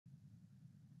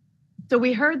So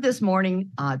we heard this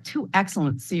morning two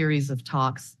excellent series of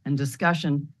talks and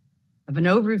discussion of an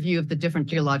overview of the different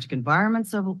geologic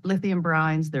environments of lithium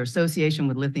brines, their association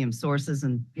with lithium sources,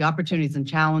 and the opportunities and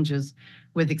challenges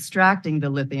with extracting the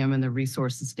lithium and the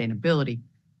resource sustainability.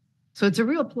 So it's a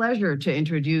real pleasure to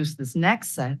introduce this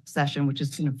next session, which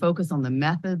is going to focus on the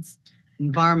methods,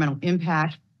 environmental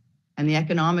impact, and the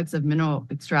economics of mineral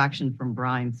extraction from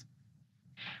brines.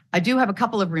 I do have a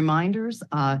couple of reminders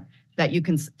that you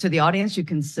can, to the audience, you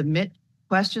can submit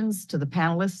questions to the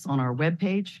panelists on our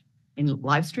webpage in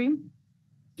live stream.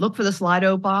 Look for the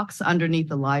Slido box underneath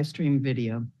the live stream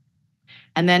video.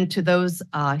 And then to those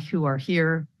who are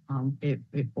here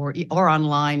or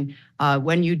online,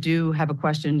 when you do have a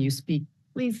question, you speak,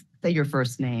 please say your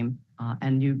first name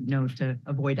and you know to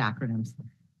avoid acronyms.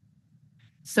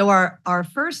 So our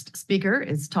first speaker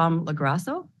is Tom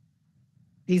Lagrasso.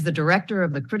 He's the director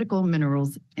of the Critical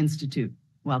Minerals Institute.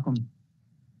 Welcome.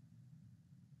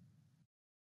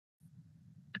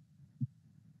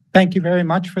 Thank you very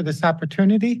much for this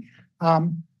opportunity.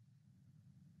 I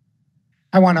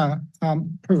want to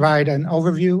provide an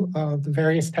overview of the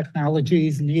various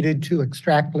technologies needed to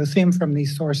extract lithium from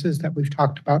these sources that we've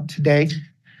talked about today.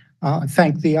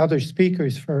 Thank the other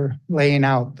speakers for laying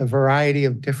out the variety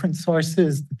of different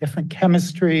sources, the different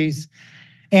chemistries,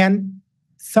 and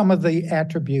some of the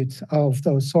attributes of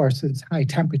those sources, high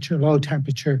temperature, low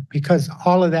temperature, because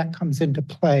all of that comes into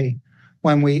play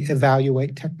when we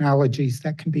evaluate technologies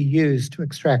that can be used to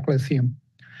extract lithium.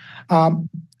 I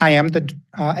am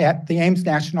at the Ames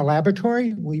National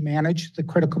Laboratory. We manage the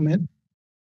Critical Mineral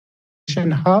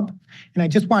Hub, and I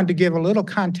just wanted to give a little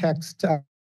context to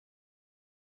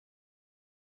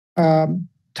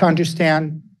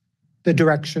understand the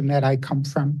direction that I come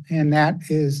from, and that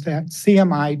is that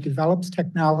CMI develops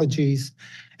technologies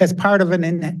as part of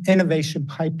an innovation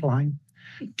pipeline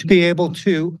to be able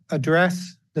to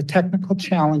address the technical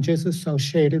challenges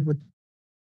associated with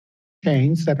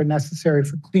chains that are necessary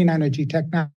for clean energy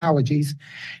technologies,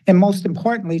 and most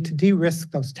importantly, to de-risk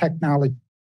those technologies,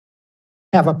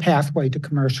 have a pathway to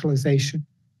commercialization.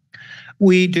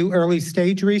 We do early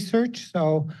stage research,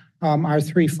 so our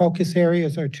three focus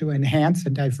areas are to enhance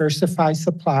and diversify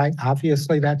supply.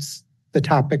 Obviously, that's the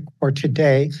topic for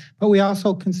today, but we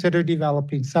also consider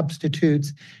developing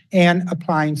substitutes and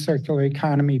applying circular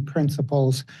economy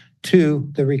principles to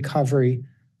the recovery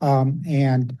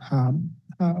and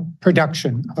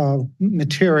production of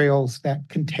materials that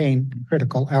contain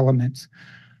critical elements.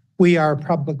 We are a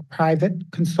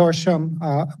public-private consortium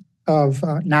of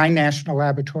 9 national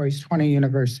laboratories, 20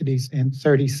 universities, and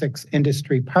 36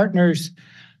 industry partners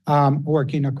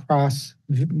working across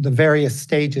the various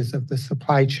stages of the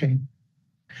supply chain.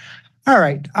 All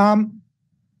right,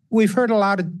 we've heard a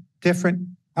lot of different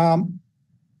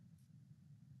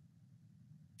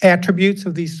attributes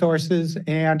of these sources,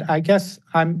 and I guess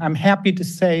I'm happy to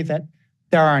say that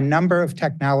there are a number of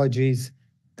technologies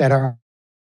that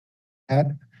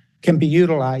can be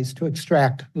utilized to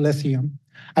extract lithium.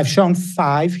 I've shown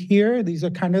 5 here. These are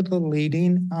kind of the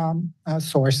leading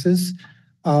sources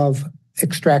of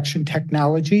extraction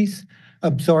technologies: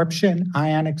 absorption,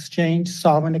 ion exchange,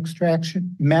 solvent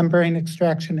extraction, membrane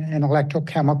extraction, and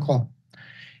electrochemical.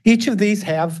 Each of these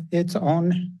have its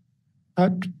own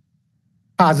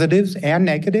positives and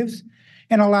negatives,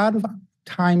 and a lot of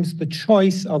times the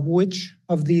choice of which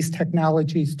of these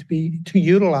technologies to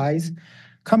utilize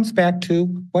comes back to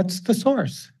what's the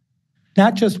source.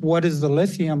 Not just what is the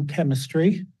lithium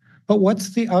chemistry, but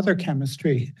what's the other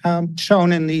chemistry.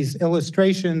 Shown in these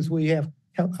illustrations, we have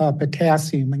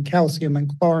potassium and calcium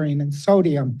and chlorine and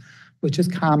sodium, which is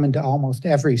common to almost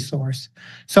every source.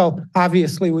 So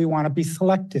obviously we want to be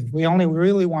selective. We only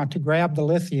really want to grab the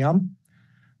lithium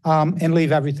and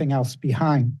leave everything else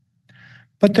behind.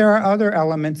 But there are other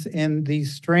elements in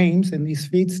these streams, in these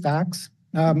feedstocks,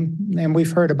 and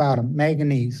we've heard about them: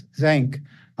 manganese, zinc.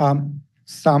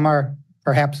 Some are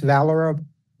perhaps valuable.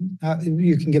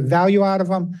 You can get value out of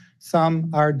them. Some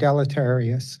are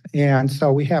deleterious, and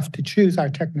so we have to choose our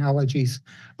technologies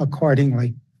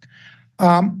accordingly.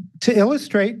 To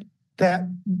illustrate that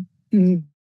is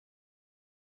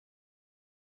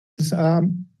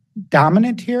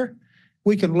dominant here,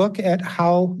 we can look at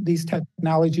how these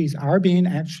technologies are being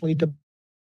actually deployed.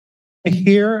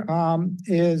 Here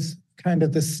is kind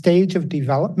of the stage of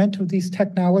development of these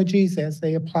technologies as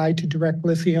they apply to direct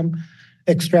lithium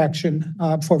extraction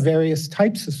for various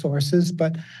types of sources.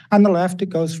 But on the left, it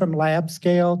goes from lab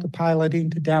scale to piloting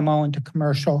to demo and to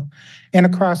commercial. And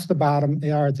across the bottom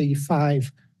are the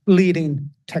 5 leading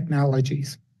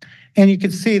technologies. And you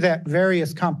can see that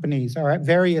various companies are at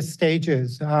various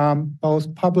stages,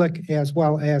 both public as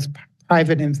well as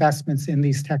private investments in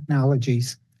these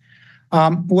technologies.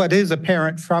 What is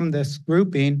apparent from this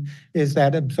grouping is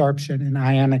that absorption and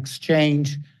ion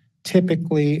exchange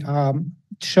typically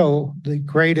show the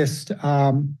greatest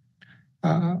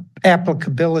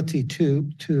applicability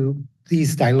to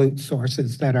these dilute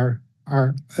sources that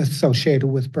are associated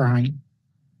with brine.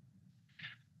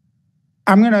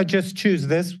 I'm going to just choose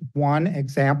this one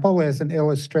example as an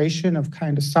illustration of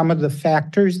kind of some of the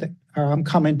factors that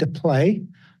come into play.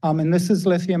 And this is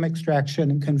lithium extraction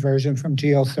and conversion from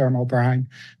geothermal brine.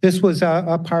 This was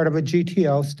a part of a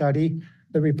GTO study.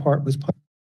 The report was put,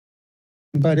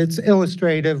 but it's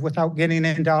illustrative without getting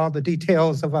into all the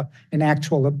details of an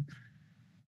actual.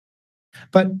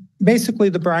 But basically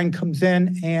the brine comes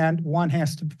in and one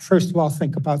has to, first of all,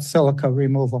 think about silica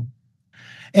removal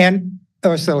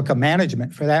or silica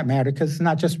management for that matter, because it's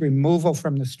not just removal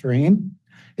from the stream.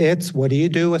 It's what do you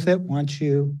do with it once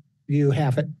you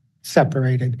have it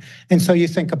separated. And so you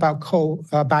think about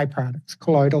byproducts,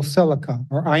 colloidal silica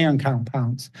or iron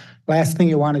compounds. Last thing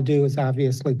you want to do is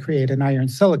obviously create an iron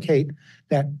silicate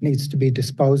that needs to be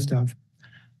disposed of.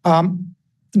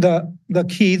 The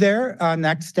key there,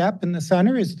 next step in the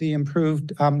center is the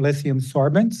improved lithium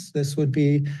sorbents. This would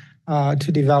be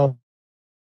to develop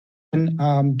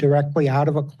directly out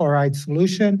of a chloride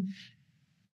solution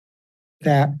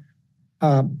that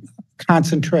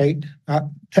concentrate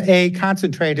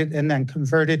it and then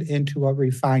convert it into a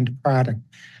refined product.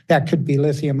 That could be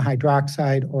lithium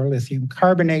hydroxide or lithium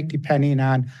carbonate, depending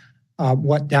on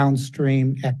what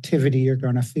downstream activity you're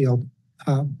going to field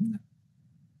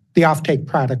the offtake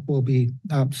product will be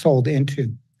sold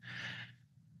into.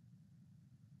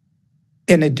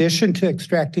 In addition to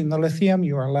extracting the lithium,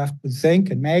 you are left with zinc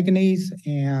and manganese,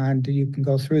 and you can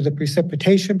go through the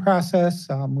precipitation process.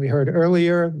 We heard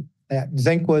earlier that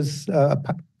zinc was a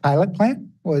pilot plant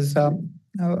was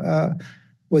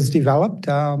developed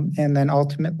and then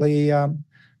ultimately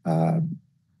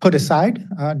put aside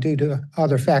due to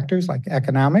other factors like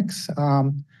economics.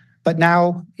 But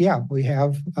now, yeah, we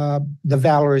have the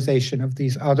valorization of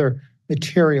these other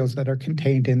materials that are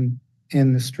contained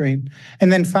in the stream.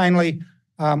 And then finally,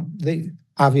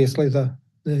 obviously the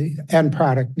end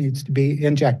product needs to be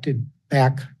injected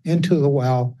back into the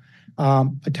well.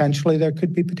 Potentially there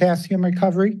could be potassium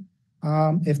recovery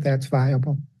if that's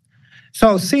viable.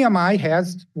 So CMI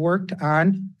has worked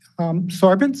on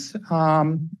sorbents.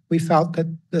 We felt that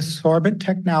the sorbent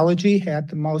technology had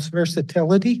the most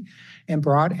versatility and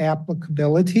broad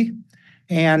applicability.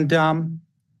 And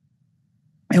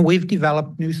we've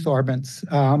developed new sorbents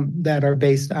that are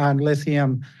based on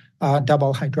lithium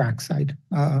double hydroxide.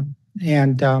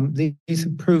 These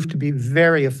have proved to be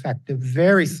very effective,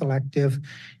 very selective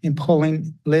in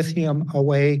pulling lithium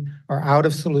away or out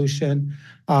of solution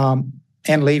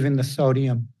and leaving the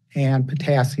sodium and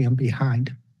potassium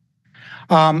behind.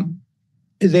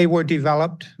 They were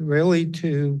developed really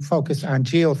to focus on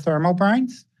geothermal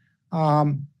brines,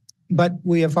 but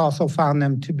we have also found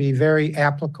them to be very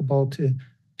applicable to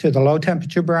the low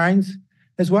temperature brines,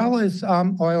 as well as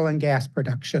oil and gas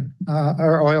production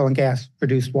or oil and gas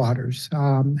produced waters.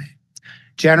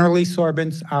 Generally,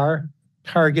 sorbents are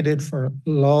targeted for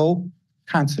low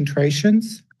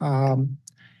concentrations,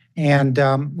 and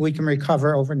we can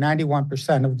recover over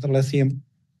 91% of the lithium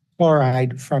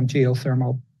chloride from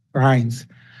geothermal brines.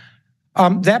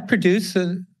 That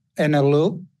produces a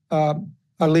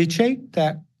leachate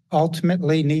that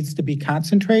ultimately needs to be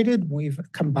concentrated. We've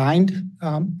combined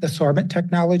the sorbent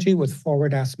technology with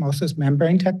forward osmosis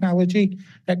membrane technology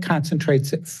that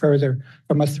concentrates it further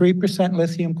from a 3%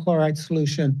 lithium chloride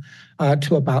solution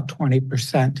to about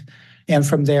 20%. And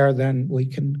from there, then we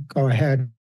can go ahead and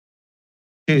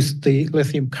use the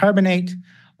lithium carbonate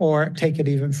or take it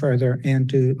even further and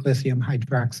do lithium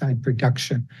hydroxide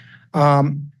production.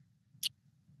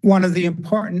 One of the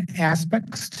important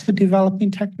aspects to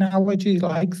developing technology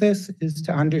like this is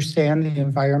to understand the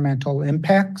environmental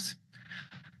impacts.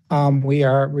 We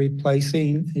are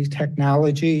replacing the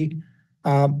technology,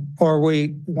 or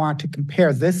we want to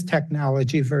compare this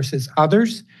technology versus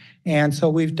others. And so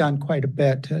we've done quite a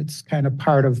bit. It's kind of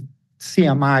part of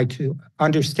CMI to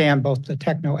understand both the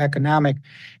techno-economic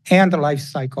and the life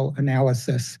cycle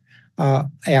analysis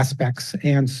aspects.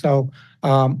 And so,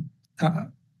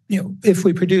 if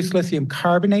we produce lithium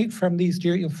carbonate from these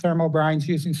geothermal brines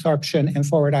using sorption and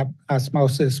forward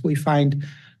osmosis, we find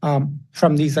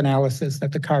from these analyses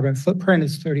that the carbon footprint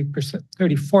is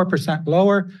 34%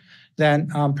 lower than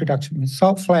production from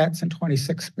salt flats and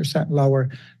 26% lower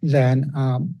than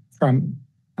from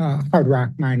hard rock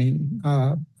mining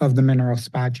of the mineral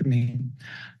spodumene.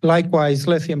 Likewise,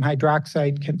 lithium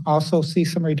hydroxide can also see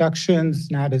some reductions,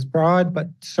 not as broad, but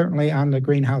certainly on the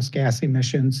greenhouse gas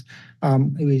emissions.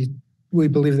 We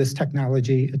believe this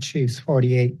technology achieves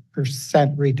 48%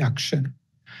 reduction.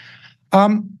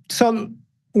 So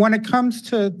when it comes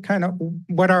to kind of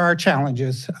what are our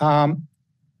challenges,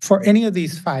 for any of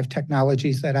these 5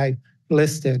 technologies that I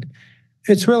listed,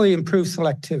 it's really improved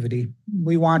selectivity.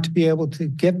 We want to be able to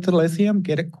get the lithium,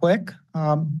 get it quick,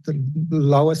 the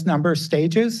lowest number of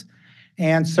stages,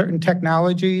 and certain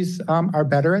technologies are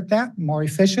better at that, more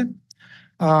efficient.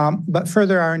 But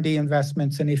further R&D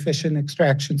investments in efficient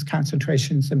extractions,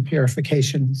 concentrations, and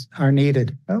purifications are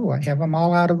needed. Oh, I have them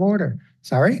all out of order.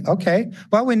 Sorry. Okay.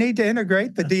 Well, we need to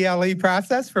integrate the DLE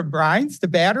process from brines to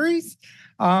batteries,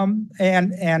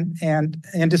 and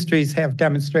industries have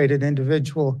demonstrated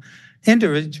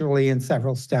individually in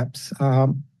several steps.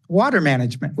 Water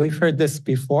management, we've heard this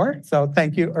before, so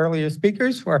thank you earlier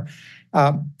speakers for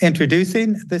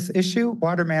introducing this issue.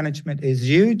 Water management is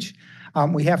huge.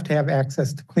 We have to have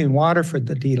access to clean water for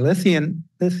the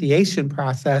delithiation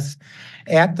process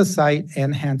at the site,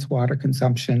 and hence water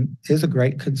consumption is a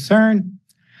great concern.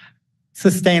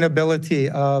 Sustainability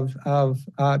of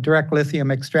direct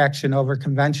lithium extraction over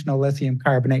conventional lithium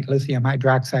carbonate, lithium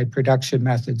hydroxide production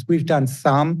methods. We've done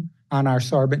some on our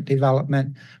sorbent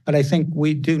development, but I think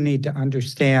we do need to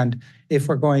understand if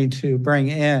we're going to bring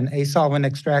in a solvent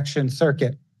extraction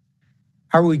circuit,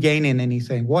 are we gaining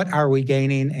anything? What are we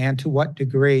gaining, and to what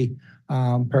degree,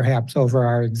 perhaps over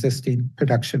our existing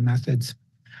production methods?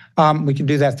 We can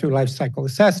do that through life cycle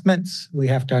assessments. We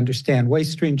have to understand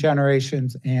waste stream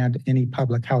generations and any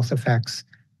public health effects.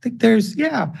 I think there's,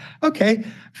 okay.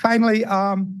 Finally,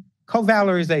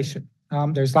 co-valorization.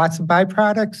 There's lots of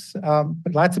byproducts,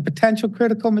 but lots of potential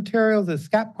critical materials, as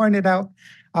Scott pointed out.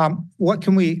 What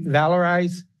can we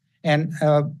valorize? And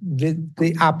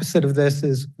the opposite of this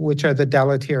is, which are the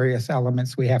deleterious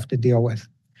elements we have to deal with?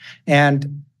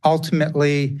 And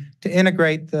ultimately, to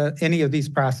integrate any of these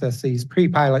processes,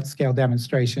 pre-pilot scale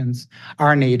demonstrations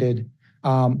are needed,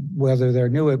 whether they're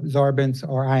new absorbents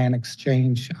or ion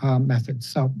exchange methods.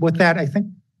 So with that, I think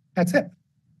that's it.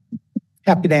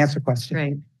 Happy to answer questions.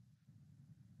 Great.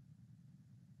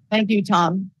 Thank you,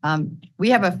 Tom.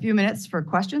 We have a few minutes for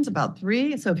questions, about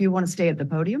 3. So if you want to stay at the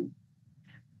podium.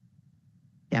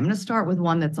 Yeah, I'm going to start with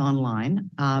one that's online.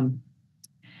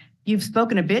 You've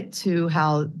spoken a bit to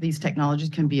how these technologies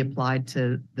can be applied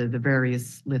to the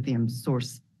various lithium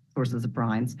sources of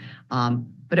brines.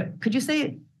 But could you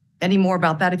say any more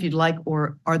about that if you'd like,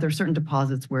 or are there certain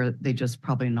deposits where they just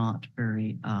probably not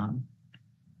very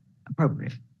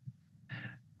appropriate?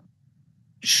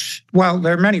 Well,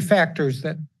 there are many factors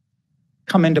that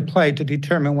come into play to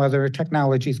determine whether a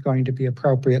technology is going to be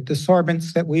appropriate. The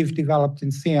sorbents that we've developed in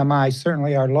CMI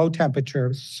certainly are low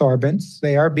temperature sorbents.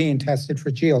 They are being tested for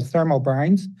geothermal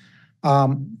brines,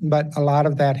 but a lot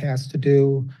of that has to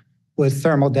do with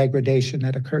thermal degradation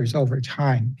that occurs over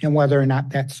time and whether or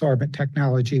not that sorbent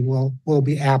technology will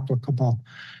be applicable.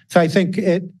 So I think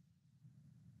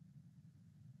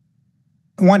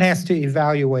one has to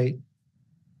evaluate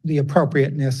the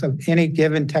appropriateness of any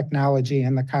given technology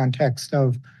in the context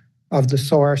of the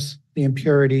source, the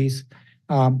impurities,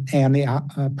 and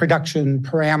the production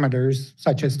parameters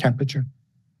such as temperature.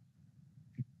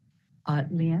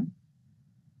 Leanne?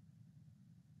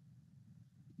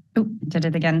 Oh, did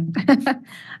it again.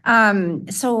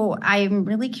 So I'm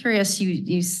really curious,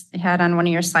 you had on one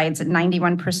of your slides a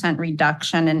 91%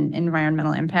 reduction in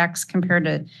environmental impacts compared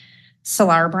to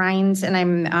solar brines. And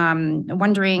I'm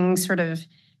wondering sort of,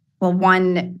 well,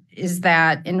 one, is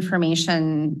that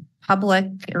information public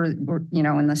or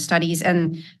in the studies?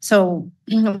 And so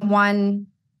one,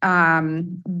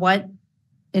 what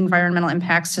environmental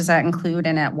impacts does that include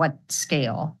and at what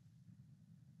scale?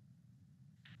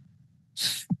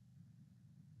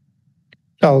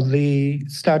 So the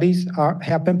studies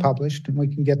have been published, and we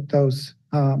can get those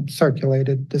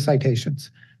circulated, the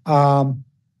citations.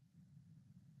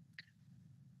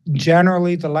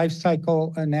 Generally, the life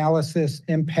cycle analysis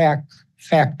impact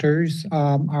factors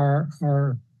are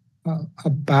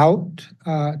about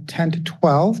 10 to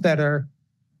 12 that are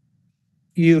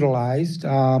utilized.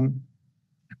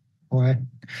 Boy,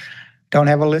 don't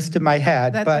have a list in my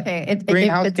head. That's but okay.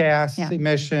 Greenhouse gas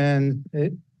emission,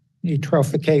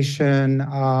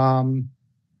 eutrophication,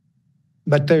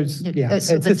 but there's, it's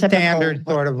a standard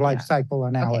sort of life cycle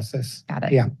analysis. Okay.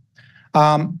 Got it. Yeah.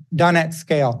 Done at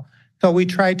scale. So we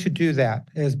try to do that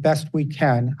as best we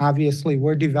can. Obviously,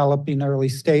 we're developing early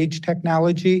stage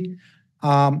technology,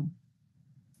 and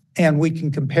we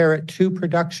can compare it to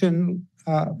production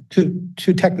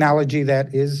to technology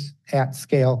that is at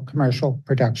scale commercial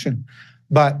production.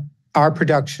 But our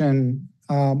production,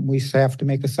 we have to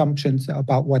make assumptions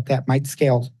about what that might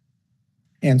scale.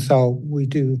 And so we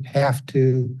do have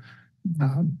to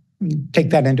take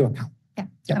that into account.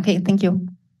 Yeah. Okay, thank you.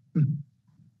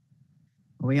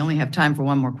 We only have time for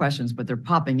one more questions, but they're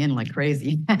popping in like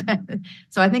crazy.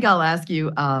 So I think I'll ask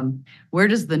you, where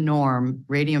does the norm,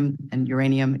 radium and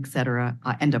uranium, et cetera,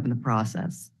 end up in the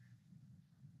process?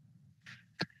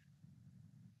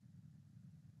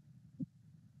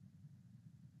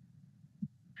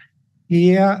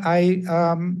 Yeah, I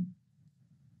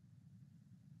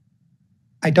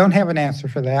don't have an answer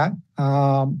for that.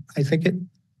 I think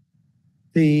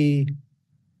the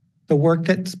work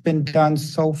that's been done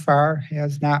so far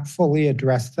has not fully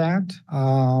addressed that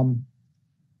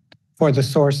for the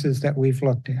sources that we've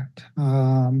looked at.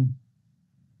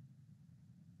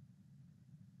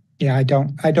 Yeah, I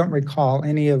don't recall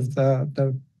any of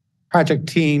the project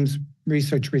team's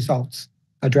research results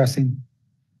addressing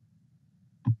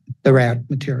the rad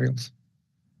materials.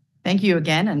 Thank you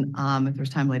again. And if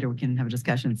there's time later, we can have a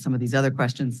discussion on some of these other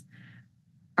questions.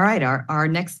 All right, our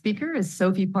next speaker is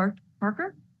Sophie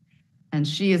Parker, and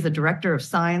she is the Director of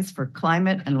Science for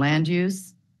Climate and Land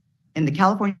Use in the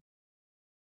California.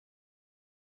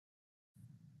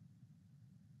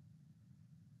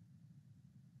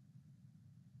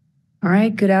 All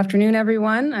right, good afternoon,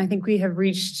 everyone. I think we have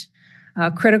reached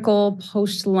critical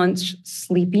post-lunch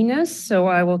sleepiness, so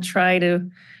I will try to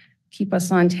keep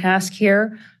us on task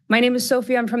here. My name is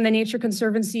Sophie. I'm from the Nature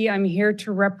Conservancy. I'm here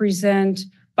to represent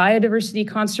biodiversity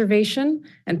conservation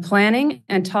and planning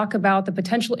and talk about the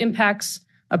potential impacts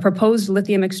of proposed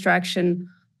lithium extraction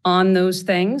on those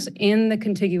things in the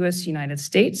contiguous United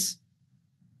States.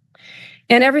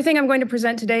 And everything I'm going to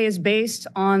present today is based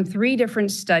on 3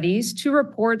 different studies, 2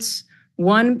 reports,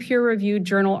 1 peer-reviewed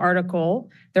journal article.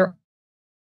 They're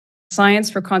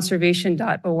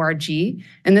scienceforconservation.org.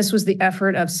 And this was the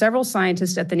effort of several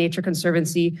scientists at the Nature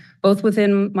Conservancy, both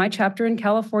within my chapter in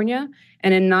California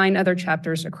and in 9 other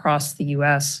chapters across the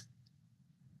US.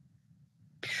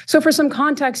 So for some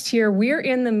context here, we're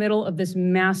in the middle of this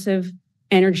massive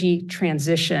energy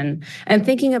transition, and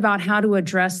thinking about how to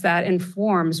address that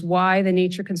informs why the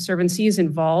Nature Conservancy is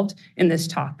involved in this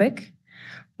topic.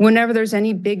 Whenever there's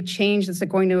any big change that's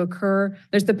going to occur,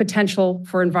 there's the potential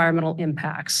for environmental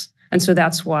impacts. And so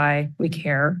that's why we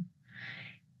care.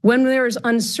 When there is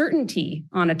uncertainty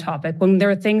on a topic, when there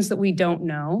are things that we don't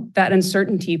know, that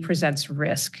uncertainty presents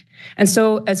risk. And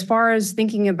so as far as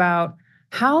thinking about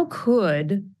how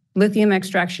could lithium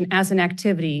extraction as an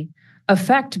activity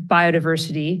affect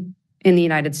biodiversity in the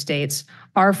United States,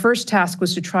 our first task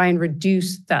was to try and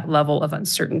reduce that level of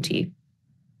uncertainty.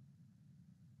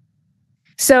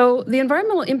 So the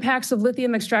environmental impacts of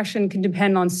lithium extraction can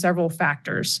depend on several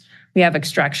factors. We have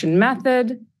extraction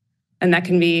method, and that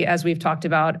can be, as we've talked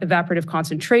about, evaporative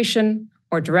concentration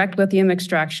or direct lithium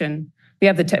extraction. We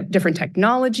have the different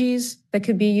technologies that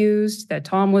could be used that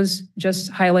Tom was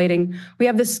just highlighting. We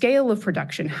have the scale of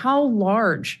production. How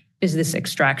large is this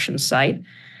extraction site?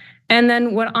 And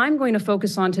then what I'm going to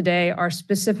focus on today are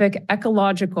specific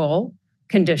ecological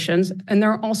conditions, and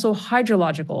there are also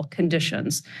hydrological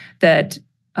conditions that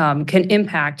can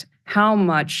impact how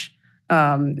much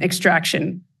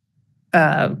extraction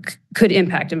could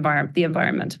impact the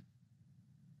environment.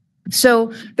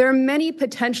 So there are many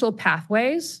potential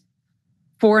pathways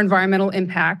for environmental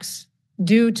impacts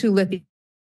due to lithium.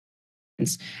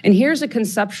 And here's a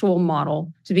conceptual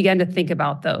model to begin to think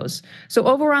about those. So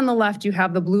over on the left, you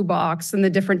have the blue box and the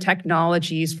different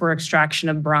technologies for extraction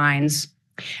of brines.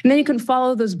 And then you can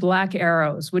follow those black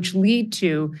arrows, which lead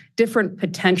to different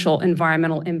potential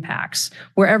environmental impacts.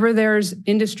 Wherever there's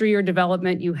industry or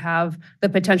development, you have the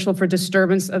potential for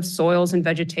disturbance of soils and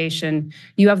vegetation.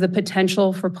 You have the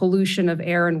potential for pollution of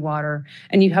air and water,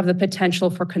 and you have the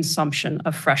potential for consumption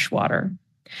of fresh water.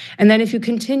 And then if you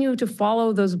continue to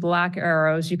follow those black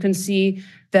arrows, you can see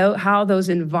how those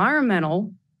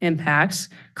environmental impacts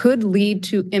could lead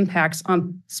to impacts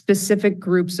on specific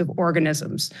groups of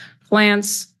organisms,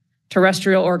 plants,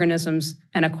 terrestrial organisms,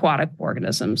 and aquatic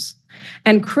organisms.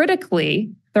 And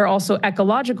critically, there are also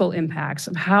ecological impacts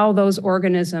of how those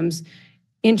organisms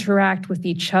interact with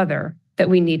each other that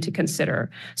we need to consider.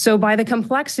 So by the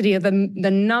complexity of the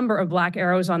number of black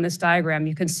arrows on this diagram,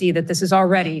 you can see that this is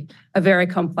already a very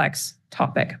complex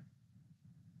topic.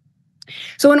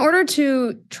 So in order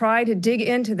to try to dig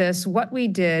into this, what we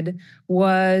did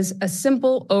was a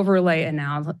simple overlay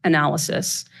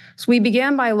analysis. So we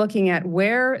began by looking at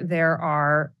where there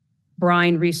are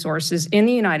brine resources in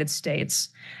the United States,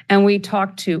 and we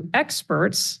talked to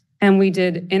experts and we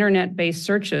did internet-based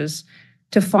searches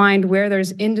to find where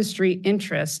there's industry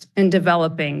interest in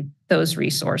developing those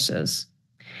resources.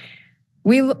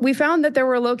 We found that there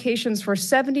were locations for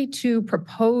 72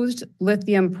 proposed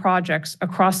lithium projects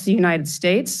across the United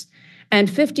States, and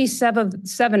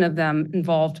 57 of them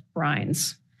involved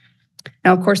brines.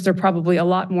 Now, of course, there are probably a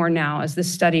lot more now, as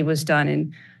this study was done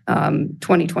in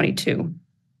 2022.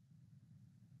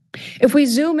 If we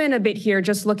zoom in a bit here,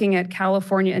 just looking at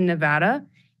California and Nevada,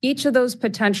 each of those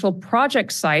potential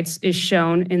project sites is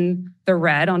shown in the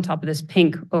red on top of this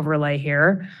pink overlay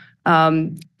here.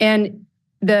 And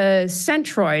the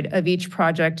centroid of each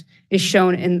project is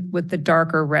shown with the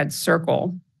darker red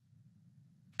circle.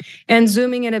 And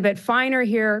zooming in a bit finer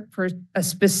here for a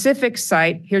specific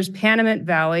site, here's Panamint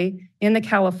Valley in the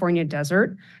California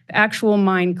desert. The actual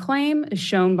mine claim is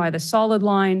shown by the solid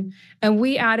line, and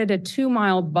we added a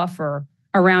 2-mile buffer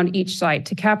around each site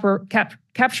to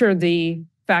capture the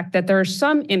fact that there are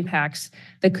some impacts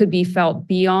that could be felt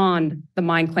beyond the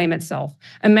mine claim itself.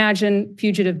 Imagine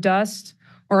fugitive dust,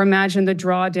 or imagine the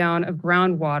drawdown of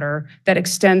groundwater that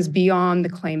extends beyond the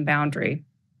claim boundary.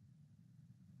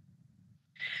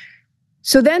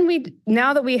 So then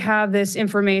now that we have this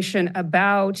information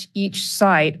about each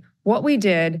site, what we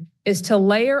did is to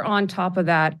layer on top of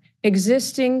that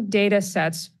existing data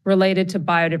sets related to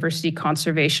biodiversity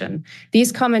conservation.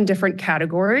 These come in different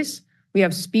categories. We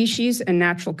have species and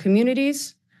natural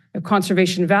communities, we have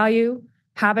conservation value,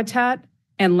 habitat,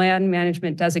 and land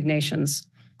management designations.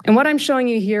 And what I'm showing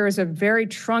you here is a very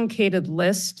truncated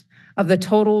list of the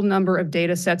total number of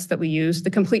data sets that we use. The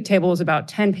complete table is about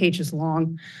 10 pages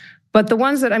long. But the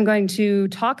ones that I'm going to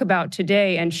talk about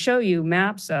today and show you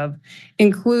maps of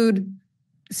include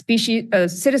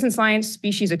citizen science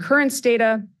species occurrence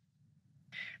data,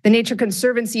 the Nature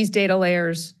Conservancy's data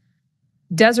layers,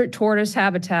 desert tortoise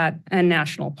habitat, and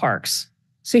national parks.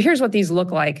 So here's what these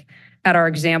look like at our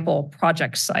example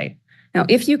project site. Now,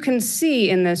 if you can see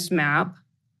in this map,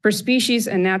 for species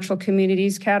and natural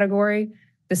communities category,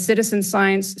 the citizen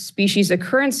science species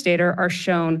occurrence data are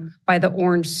shown by the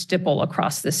orange stipple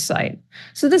across this site.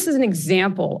 So this is an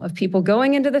example of people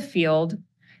going into the field,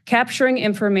 capturing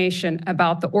information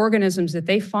about the organisms that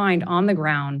they find on the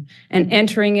ground and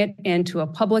entering it into a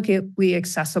publicly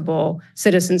accessible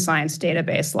citizen science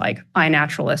database like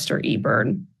iNaturalist or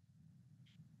eBird.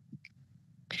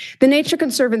 The Nature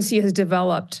Conservancy has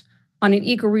developed on an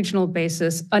ecoregional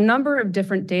basis a number of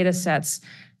different data sets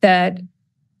that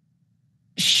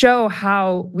show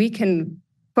how we can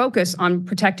focus on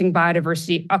protecting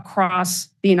biodiversity across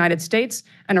the United States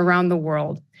and around the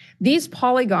world. These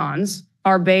polygons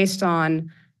are based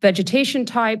on vegetation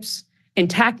types,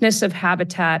 intactness of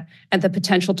habitat, and the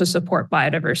potential to support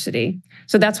biodiversity.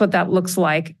 So that's what that looks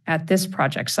like at this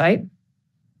project site.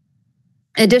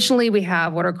 Additionally, we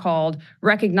have what are called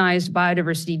recognized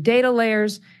biodiversity data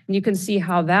layers, and you can see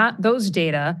how those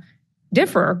data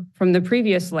differ from the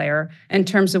previous layer in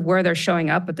terms of where they're showing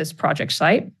up at this project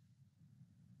site.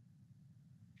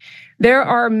 There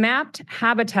are mapped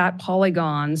habitat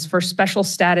polygons for special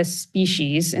status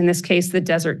species, in this case, the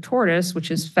desert tortoise,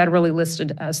 which is federally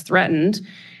listed as threatened,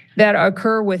 that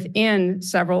occur within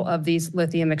several of these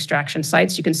lithium extraction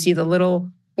sites. You can see the little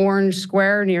orange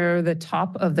square near the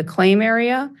top of the claim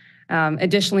area.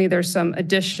 Additionally, there's some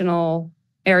additional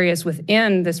areas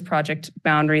within this project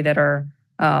boundary that are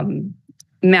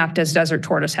mapped as desert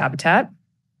tortoise habitat.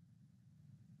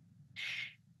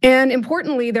 And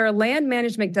importantly, there are land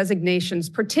management designations,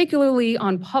 particularly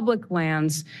on public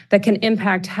lands, that can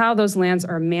impact how those lands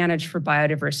are managed for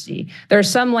biodiversity. There are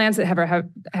some lands that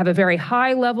have a very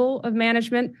high level of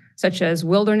management, such as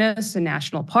wilderness and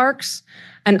national parks,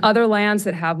 and other lands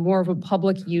that have more of a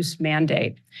public use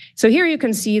mandate. So here you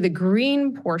can see the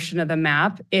green portion of the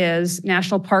map is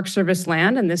National Park Service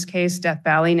land, in this case, Death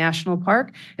Valley National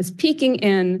Park. It's peeking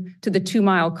in to the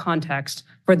 2-mile context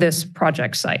for this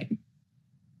project site.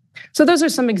 So those are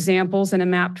some examples in a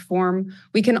mapped form.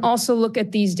 We can also look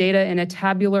at these data in a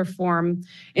tabular form.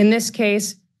 In this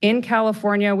case, in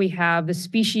California, we have the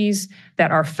species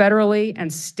that are federally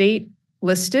and state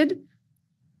listed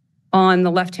on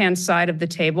the left-hand side of the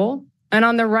table. And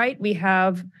on the right, we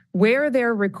have where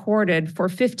they're recorded for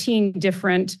 15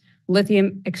 different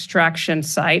lithium extraction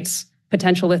sites,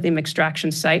 potential lithium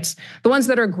extraction sites. The ones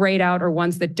that are grayed out are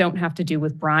ones that don't have to do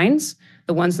with brines.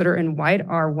 The ones that are in white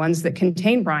are ones that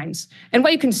contain brines. And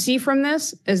what you can see from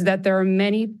this is that there are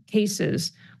many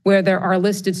cases where there are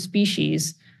listed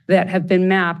species that have been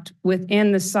mapped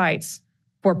within the sites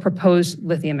for proposed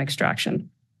lithium extraction.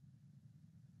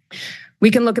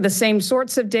 We can look at the same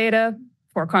sorts of data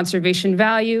for conservation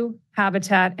value,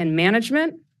 habitat, and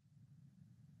management.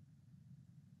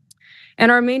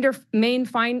 And our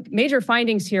major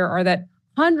findings here are that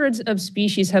hundreds of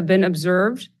species have been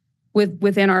observed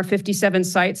within our 57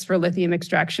 sites for lithium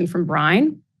extraction from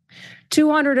brine.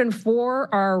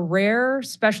 204 are rare,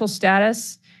 special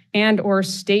status, and or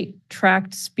state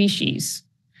tracked species.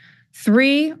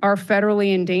 3 are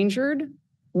federally endangered.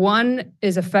 1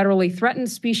 is a federally threatened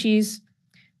species.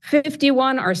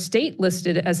 51 are state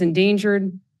listed as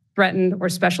endangered, threatened, or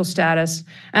special status.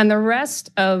 And the rest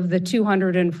of the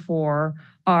 204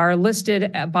 are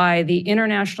listed by the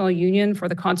International Union for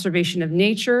the Conservation of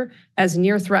Nature as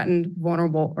near threatened,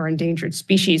 vulnerable, or endangered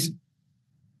species.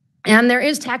 And there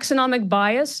is taxonomic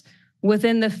bias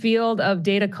within the field of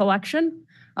data collection.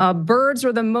 Birds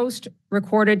are the most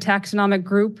recorded taxonomic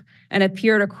group and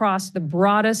appeared across the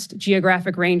broadest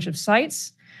geographic range of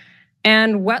sites.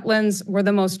 And wetlands were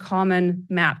the most common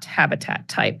mapped habitat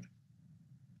type.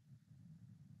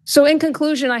 So in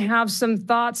conclusion, I have some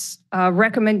thoughts,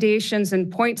 recommendations,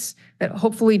 and points that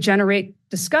hopefully generate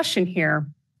discussion here.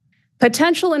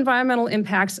 Potential environmental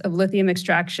impacts of lithium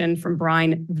extraction from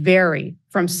brine vary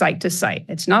from site to site.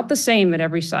 It's not the same at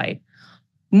every site.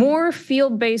 More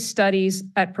field-based studies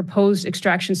at proposed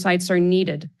extraction sites are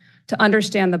needed to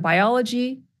understand the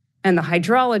biology and the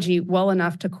hydrology well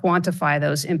enough to quantify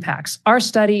those impacts. Our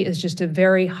study is just a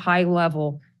very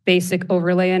high-level basic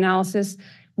overlay analysis.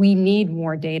 We need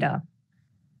more data.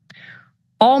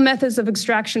 All methods of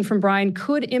extraction from brine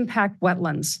could impact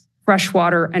wetlands,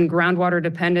 freshwater and groundwater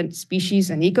dependent species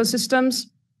and ecosystems.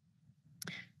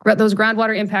 Those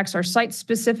groundwater impacts are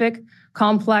site-specific,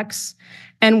 complex,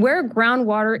 and where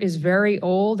groundwater is very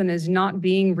old and is not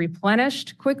being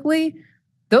replenished quickly,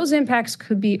 those impacts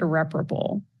could be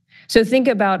irreparable. So think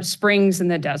about springs in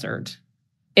the desert.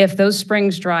 If those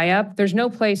springs dry up, there's no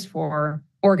place for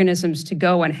organisms to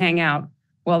go and hang out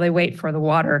while they wait for the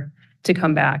water to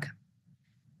come back.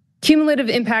 Cumulative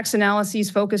impacts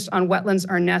analyses focused on wetlands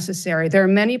are necessary. There are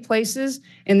many places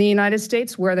in the United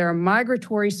States where there are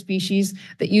migratory species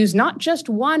that use not just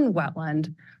one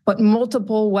wetland, but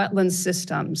multiple wetland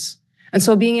systems. And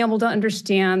so being able to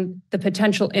understand the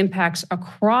potential impacts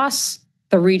across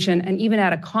the region and even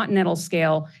at a continental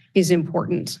scale is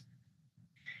important.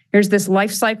 Here's this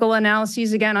life cycle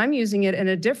analyses. Again, I'm using it in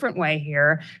a different way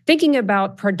here. Thinking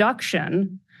about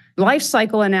production, life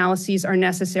cycle analyses are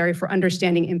necessary for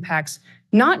understanding impacts,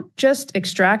 not just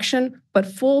extraction, but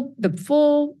the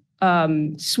full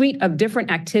suite of different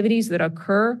activities that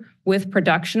occur with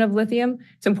production of lithium.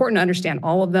 It's important to understand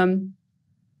all of them.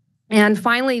 And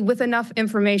finally, with enough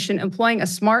information, employing a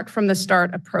smart from the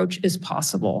start approach is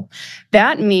possible.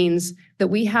 That means that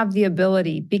we have the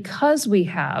ability, because we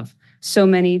have so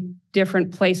many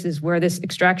different places where this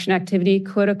extraction activity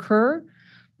could occur,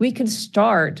 we can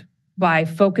start by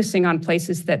focusing on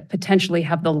places that potentially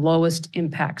have the lowest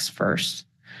impacts first.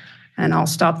 And I'll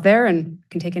stop there and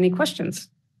can take any questions.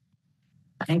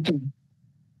 Thank you.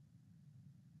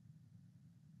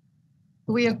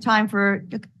 We have time for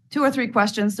 2 or 3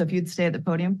 questions, so if you'd stay at the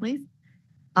podium, please.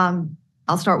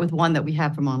 I'll start with one that we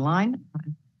have from online.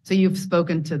 So you've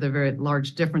spoken to the very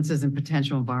large differences in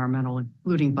potential environmental,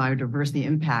 including biodiversity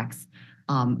impacts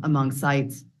among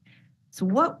sites. So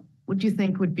what would you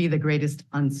think would be the greatest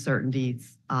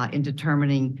uncertainties in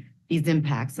determining these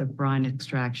impacts of brine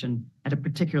extraction at a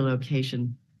particular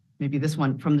location? Maybe this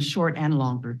one from the short and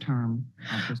longer term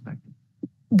perspective.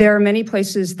 There are many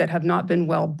places that have not been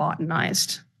well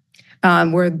botanized,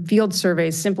 where field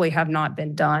surveys simply have not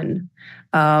been done.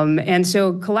 And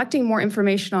so collecting more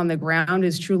information on the ground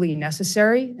is truly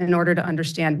necessary in order to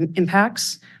understand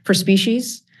impacts for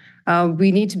species.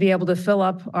 We need to be able to fill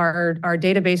up our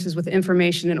databases with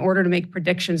information in order to make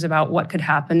predictions about what could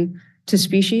happen to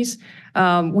species.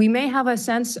 We may have a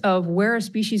sense of where a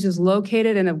species is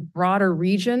located in a broader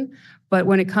region, but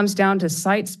when it comes down to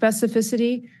site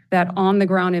specificity, that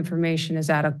on-the-ground information is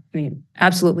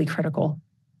absolutely critical.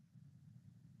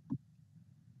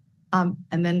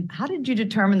 And then how did you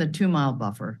determine the 2-mile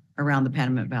buffer around the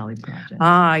Panamint Valley project?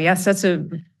 Yes, that's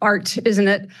an art, isn't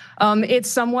it? It's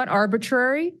somewhat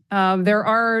arbitrary.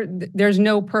 There's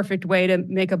no perfect way to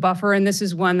make a buffer, and this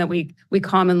is one that we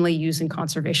commonly use in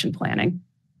conservation planning.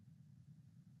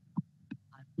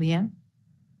 Leanne?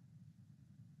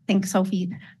 Thanks, Sophie.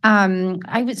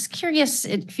 I was curious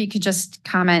if you could just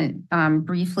comment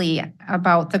briefly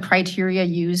about the criteria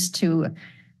used to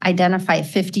identify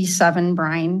 57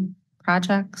 brine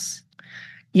projects.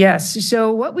 Yes.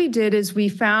 So what we did is we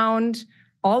found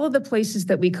all of the places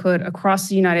that we could across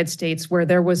the United States where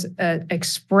there was an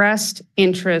expressed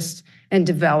interest in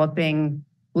developing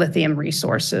lithium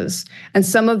resources. And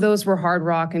some of those were hard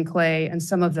rock and clay, and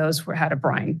some of those had a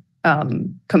brine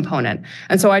component.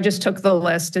 And so I just took the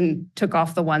list and took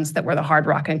off the ones that were the hard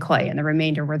rock and clay, and the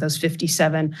remainder were those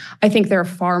 57. I think there are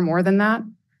far more than that.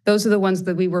 Those are the ones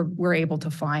that we were able to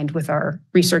find with our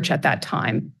research at that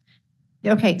time.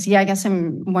 Okay, so yeah, I guess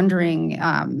I'm wondering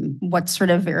what sort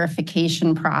of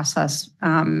verification process,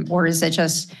 or is it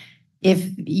just if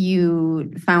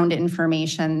you found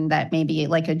information that maybe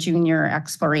like a junior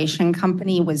exploration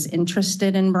company was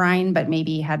interested in brine, but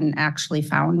maybe hadn't actually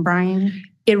found brine?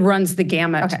 It runs the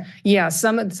gamut. Okay. Yeah,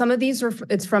 some of these are,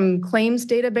 it's from claims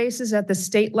databases at the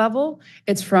state level.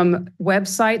 It's from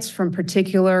websites from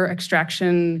particular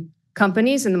extraction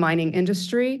companies in the mining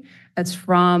industry. It's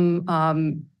from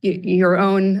your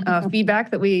own feedback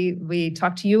that we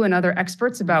talked to you and other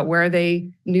experts about where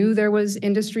they knew there was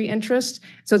industry interest.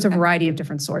 So it's a variety of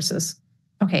different sources.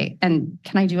 Okay, and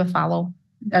can I do a follow?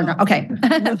 No. Okay,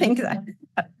 thanks.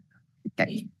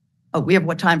 Okay. Oh, we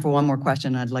have time for one more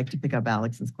question. I'd like to pick up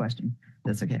Alex's question.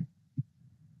 That's okay.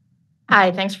 Hi,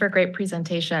 thanks for a great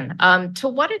presentation. To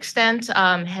what extent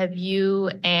have you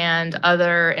and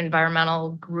other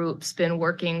environmental groups been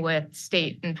working with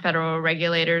state and federal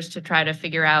regulators to try to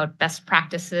figure out best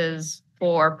practices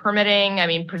for permitting? I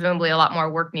mean, presumably a lot more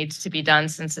work needs to be done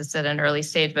since it's at an early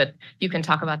stage, but you can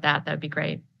talk about that. That'd be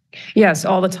great. Yes,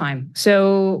 all the time.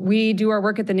 So we do our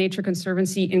work at the Nature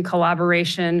Conservancy in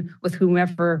collaboration with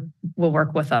whomever will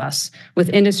work with us, with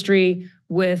industry,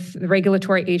 with the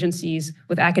regulatory agencies,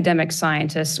 with academic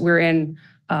scientists. We're in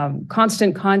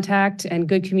constant contact and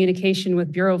good communication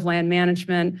with Bureau of Land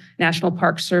Management, National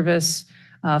Park Service,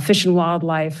 Fish and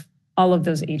Wildlife, all of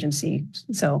those agencies.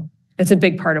 So it's a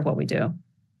big part of what we do.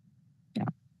 Yeah.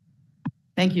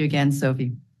 Thank you again,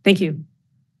 Sophie. Thank you.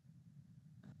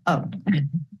 Oh.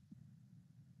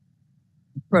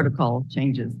 Protocol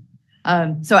changes.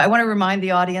 So I want to remind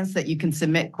the audience that you can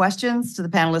submit questions to the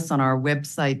panelists on our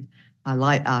website,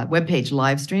 webpage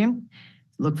live stream.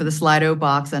 Look for the Slido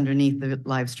box underneath the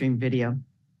live stream video.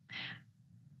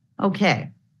 Okay,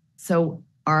 so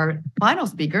our final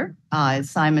speaker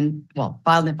is Simon, well,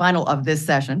 the final of this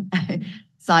session,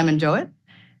 Simon Jowett.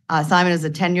 Simon is a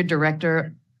tenured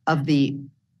director of the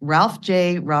Ralph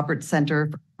J. Roberts Center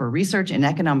for Research in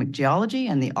Economic Geology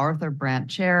and the Arthur Brandt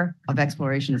Chair of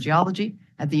Exploration Geology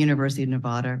at the University of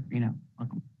Nevada, Reno.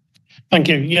 Welcome. Thank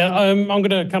you. Yeah, I'm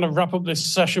going to kind of wrap up this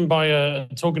session by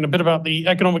talking a bit about the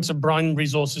economics of brine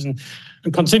resources and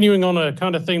continuing on a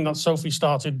kind of thing that Sophie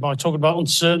started by talking about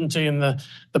uncertainty in the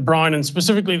brine and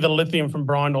specifically the lithium from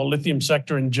brine or lithium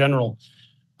sector in general.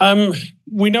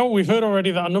 We've heard already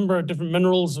that a number of different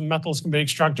minerals and metals can be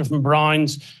extracted from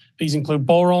brines. These include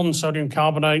boron, sodium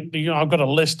carbonate. I've got a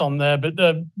list on there, but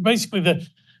basically,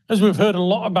 as we've heard a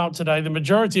lot about today, the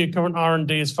majority of current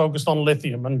R&D is focused on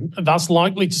lithium, and that's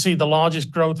likely to see the largest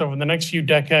growth over the next few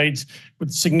decades,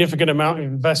 with significant amount of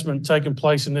investment taking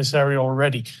place in this area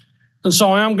already. And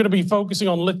so I am going to be focusing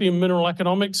on lithium mineral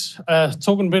economics,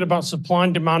 talking a bit about supply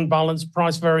and demand balance,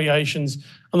 price variations,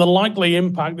 and the likely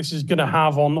impact this is going to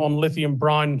have on lithium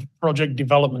brine project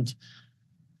development.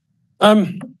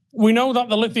 We know that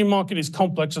the lithium market is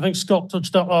complex. I think Scott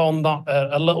touched on that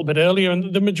a little bit earlier.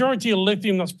 And the majority of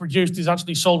lithium that's produced is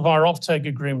actually sold via offtake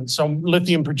agreements. So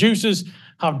lithium producers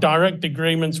have direct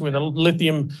agreements with a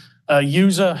lithium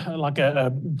user, like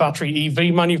a battery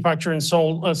EV manufacturer and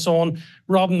so on,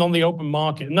 rather than on the open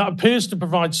market. And that appears to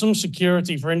provide some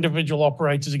security for individual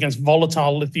operators against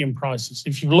volatile lithium prices.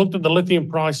 If you've looked at the lithium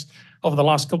price over the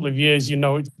last couple of years, you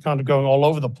know it's kind of going all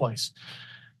over the place.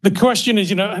 The question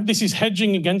is, this is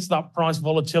hedging against that price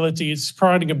volatility. It's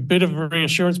providing a bit of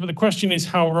reassurance, but the question is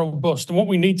how robust. And what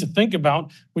we need to think about,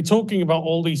 we're talking about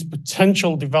all these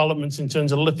potential developments in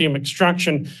terms of lithium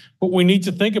extraction. What we need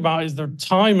to think about is the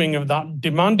timing of that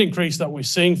demand increase that we're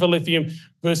seeing for lithium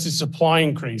versus supply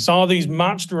increase. Are these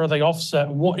matched or are they offset?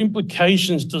 And what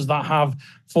implications does that have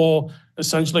for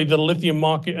essentially the lithium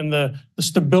market and the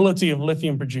stability of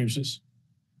lithium producers?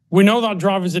 We know that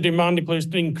drivers of demand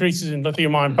increases in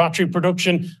lithium-ion battery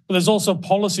production, but there's also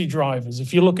policy drivers.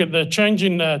 If you look at the change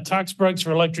in tax breaks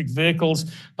for electric vehicles,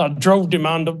 that drove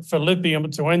demand up for lithium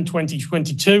to end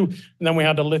 2022, and then we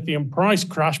had a lithium price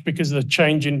crash because of the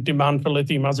change in demand for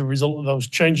lithium as a result of those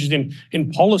changes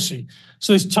in policy.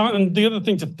 So this time, and the other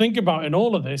thing to think about in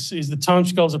all of this is the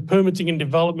timescales of permitting and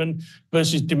development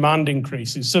versus demand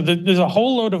increases. So there's a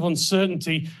whole load of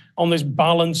uncertainty on this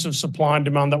balance of supply and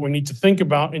demand that we need to think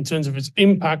about in terms of its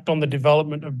impact on the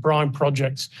development of brine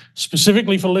projects,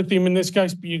 specifically for lithium in this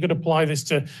case, but you could apply this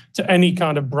to any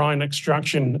kind of brine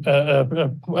extraction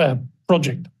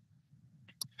project.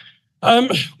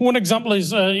 One example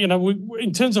is,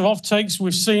 in terms of offtakes,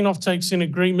 we've seen offtakes in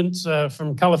agreements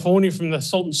from California, from the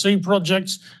Salton Sea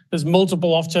projects. There's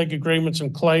multiple offtake agreements on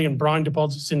clay and brine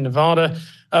deposits in Nevada.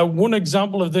 One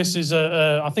example of this is,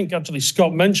 I think actually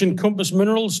Scott mentioned Compass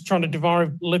Minerals trying to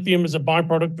derive lithium as a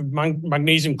byproduct of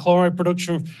magnesium chloride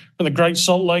production from the Great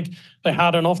Salt Lake. They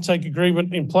had an offtake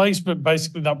agreement in place, but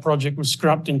basically that project was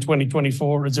scrapped in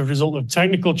 2024 as a result of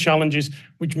technical challenges,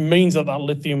 which means that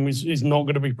lithium is not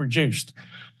going to be produced.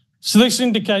 So this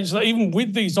indicates that even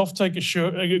with these offtake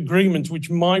agreements,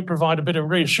 which might provide a bit of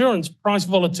reassurance, price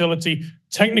volatility,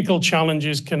 technical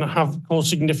challenges can cause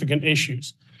significant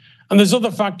issues. And there's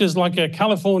other factors like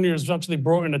California has actually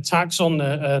brought in a tax on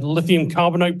lithium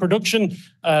carbonate production,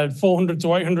 $400 to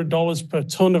 $800 per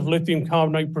ton of lithium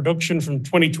carbonate production from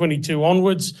 2022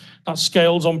 onwards. That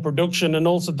scales on production. And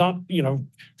also that,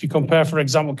 if you compare, for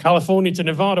example, California to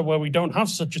Nevada, where we don't have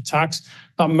such a tax,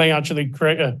 that may actually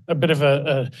create a bit of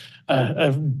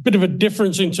a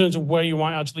difference in terms of where you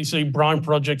might actually see brine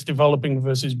projects developing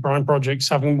versus brine projects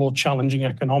having more challenging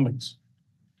economics.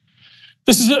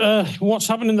 This is what's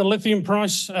happened in the lithium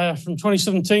price from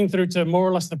 2017 through to more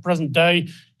or less the present day.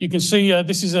 You can see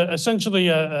this is essentially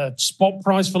a spot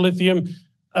price for lithium.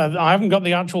 I haven't got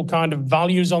the actual kind of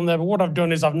values on there, but what I've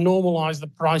done is I've normalized the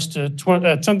price to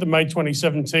 10th of May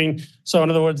 2017. So in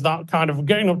other words, that kind of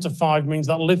getting up to 5 means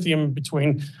that lithium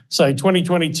between, say,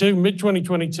 2022,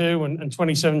 mid-2022 and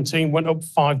 2017 went up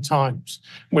 5 times.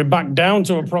 We're back down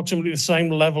to approximately the same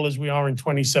level as we are in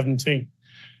 2017.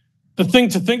 The thing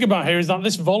to think about here is that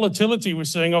this volatility we're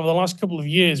seeing over the last couple of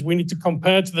years, we need to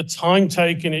compare to the time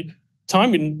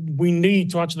we need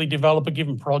to actually develop a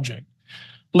given project.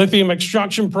 Lithium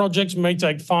extraction projects may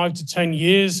take 5 to 10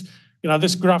 years.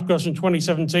 This graph goes from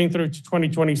 2017 through to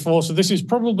 2024. So this is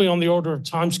probably on the order of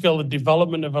timescale the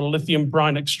development of a lithium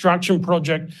brine extraction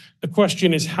project. The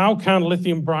question is, how can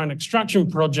lithium brine extraction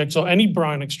projects or any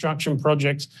brine extraction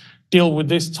projects deal with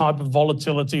this type of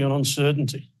volatility and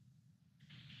uncertainty?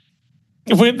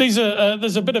 There's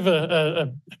a bit of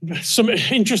some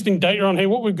interesting data on here.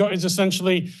 What we've got is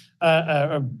essentially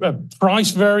a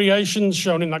price variations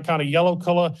shown in that kind of yellow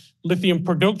color, lithium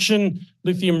production,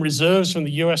 lithium reserves from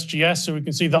the USGS. So we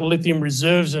can see that lithium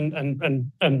reserves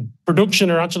and production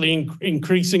are actually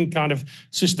increasing kind of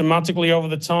systematically over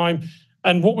the time.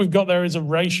 And what we've got there is a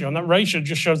ratio, and that ratio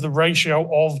just shows the ratio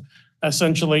of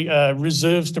essentially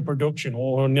reserves to production,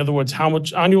 or in other words, how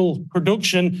much annual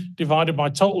production divided by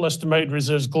total estimated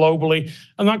reserves globally.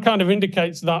 And that kind of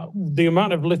indicates that the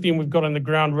amount of lithium we've got in the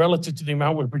ground relative to the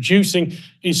amount we're producing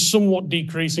is somewhat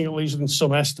decreasing, at least in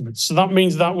some estimates. So that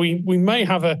means that we may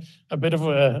have a bit of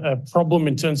a problem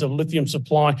in terms of lithium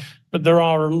supply, but there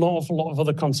are an awful lot of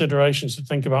other considerations to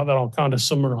think about that I'll kind of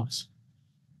summarize.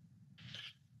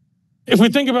 If we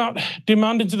think about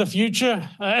demand into the future,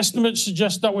 estimates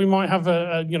suggest that we might have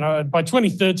by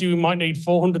 2030, we might need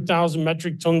 400,000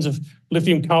 metric tons of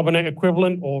lithium carbonate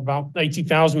equivalent, or about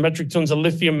 80,000 metric tons of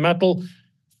lithium metal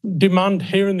demand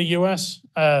here in the US,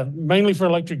 mainly for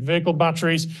electric vehicle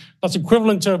batteries. That's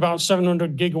equivalent to about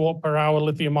 700 gigawatt per hour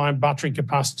lithium ion battery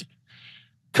capacity.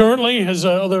 Currently, as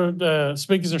other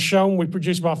speakers have shown, we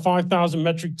produce about 5,000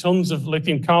 metric tons of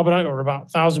lithium carbonate, or about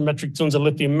 1,000 metric tons of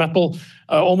lithium metal,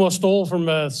 almost all from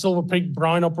a Silver Peak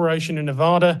brine operation in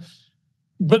Nevada.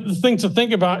 But the thing to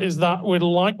think about is that we're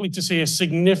likely to see a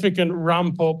significant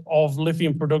ramp up of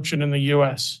lithium production in the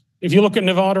US. If you look at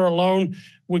Nevada alone,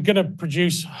 we're going to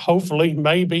produce, hopefully,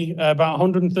 maybe about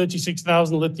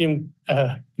 136,000 lithium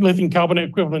carbonate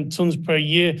equivalent tons per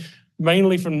year,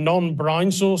 mainly from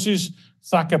non-brine sources.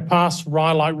 Thacker Pass,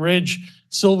 Rhyolite Ridge.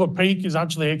 Silver Peak is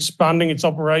actually expanding its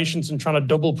operations and trying to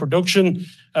double production.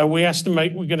 We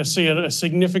estimate we're going to see a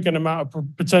significant amount of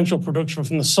potential production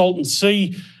from the Salton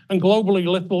Sea, and globally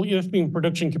lithium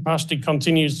production capacity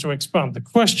continues to expand. The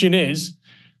question is,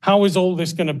 how is all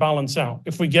this going to balance out?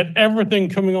 If we get everything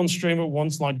coming on stream at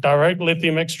once, like direct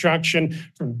lithium extraction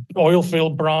from oil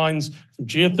field brines, from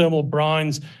geothermal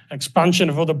brines, expansion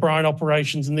of other brine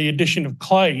operations, and the addition of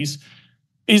clays,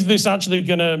 is this actually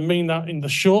going to mean that in the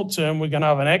short term, we're going to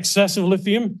have an excess of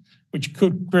lithium, which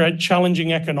could create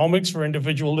challenging economics for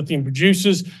individual lithium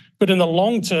producers? But in the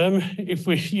long term, if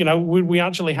we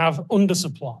actually have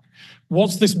undersupply,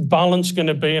 what's this balance going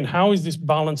to be, and how is this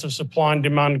balance of supply and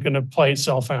demand going to play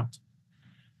itself out?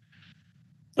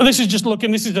 And this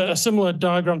is a similar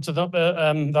diagram to that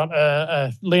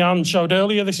Leanne showed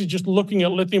earlier. This is just looking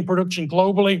at lithium production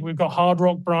globally. We've got hard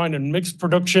rock brine and mixed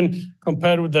production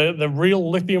compared with the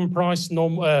real lithium price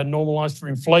normalized for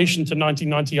inflation to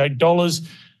 $1998.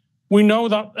 We know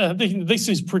that this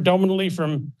is predominantly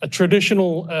from a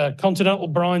traditional continental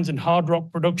brines and hard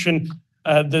rock production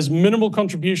There's minimal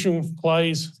contribution from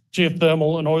clays,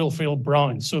 geothermal, and oil field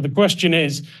brines. So the question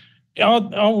is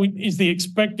the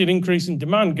expected increase in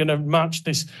demand going to match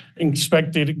this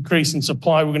expected increase in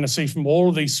supply we're going to see from all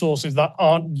of these sources that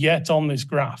aren't yet on this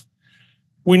graph?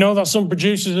 We know that some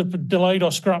producers have delayed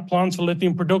or scrapped plans for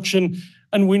lithium production,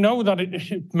 and we know that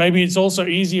maybe it's also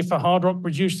easier for hard rock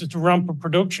producers to ramp up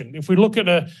production. If we look at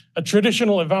a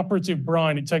traditional evaporative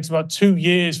brine, it takes about 2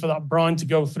 years for that brine to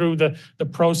go through the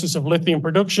process of lithium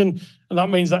production. And that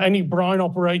means that any brine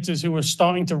operators who were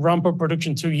starting to ramp up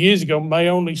production 2 years ago may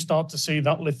only start to see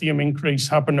that lithium increase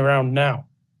happen around now.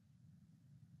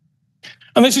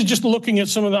 And this is just looking at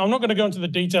some of the, I'm not going to go into the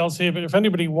details here, but if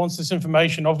anybody wants this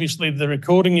information, obviously the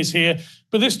recording is here.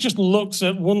 But this just looks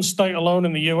at one state alone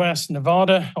in the US,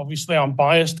 Nevada. Obviously, I'm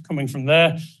biased coming from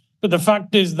there. But the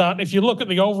fact is that if you look at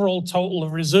the overall total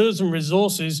of reserves and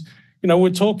resources, you know,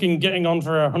 we're talking getting on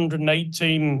for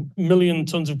 118 million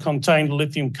tons of contained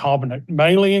lithium carbonate,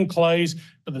 mainly in clays,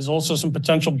 but there's also some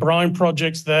potential brine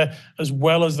projects there, as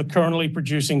well as the currently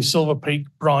producing Silver Peak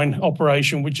brine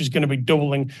operation, which is going to be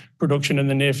doubling production in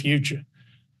the near future.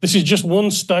 This is just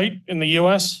one state in the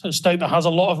US, a state that has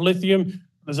a lot of lithium.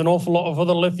 There's an awful lot of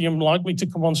other lithium likely to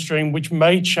come on stream, which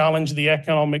may challenge the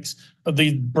economics of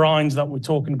these brines that we're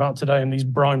talking about today and these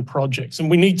brine projects. And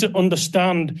we need to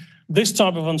understand this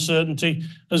type of uncertainty,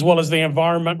 as well as the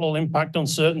environmental impact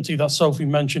uncertainty that Sophie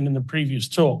mentioned in the previous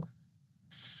talk.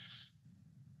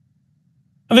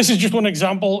 And this is just one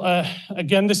example.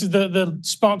 Again, this is the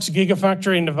Sparks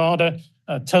Gigafactory in Nevada.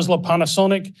 Tesla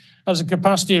Panasonic has a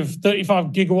capacity of 35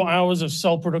 gigawatt hours of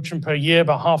cell production per year,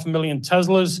 about 500,000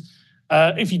 Teslas.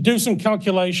 If you do some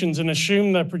calculations and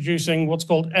assume they're producing what's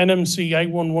called NMC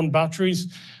 811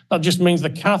 batteries, that just means the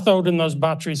cathode in those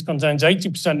batteries contains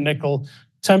 80% nickel,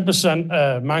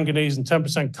 10% manganese and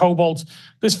 10% cobalt.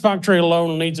 This factory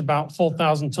alone needs about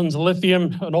 4,000 tons of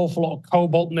lithium, an awful lot of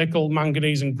cobalt, nickel,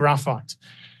 manganese, and graphite.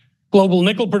 Global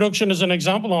nickel production, as an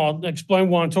example, I'll explain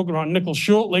why I'm talking about nickel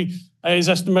shortly, is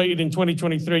estimated in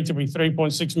 2023 to be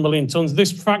 3.6 million tons.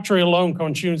 This factory alone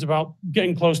consumes about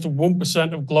getting close to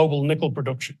 1% of global nickel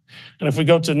production. And if we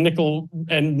go to nickel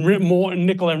and more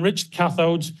nickel-enriched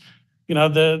cathodes, you know,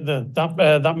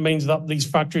 that means that these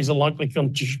factories are likely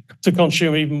to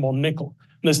consume even more nickel.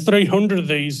 And there's 300 of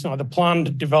these either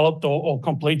planned, developed, or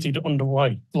completed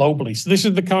underway globally. So this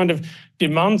is the kind of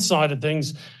demand side of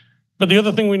things. But the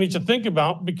other thing we need to think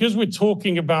about, because we're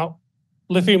talking about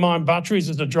lithium-ion batteries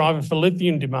as a driver for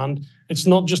lithium demand, it's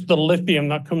not just the lithium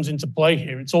that comes into play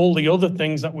here. It's all the other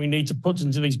things that we need to put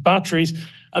into these batteries,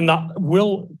 and that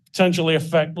will potentially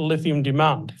affect lithium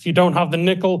demand. If you don't have the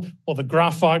nickel or the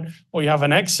graphite, or you have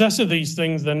an excess of these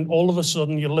things, then all of a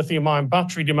sudden your lithium-ion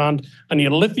battery demand and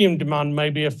your lithium demand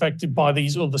may be affected by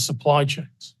these other supply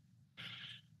chains.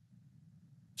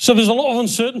 So there's a lot of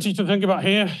uncertainty to think about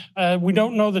here. We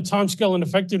don't know the timescale and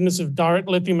effectiveness of direct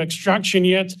lithium extraction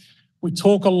yet. We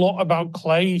talk a lot about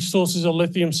clay sources of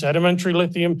lithium, sedimentary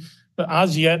lithium, but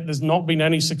as yet, there's not been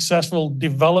any successful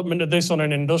development of this on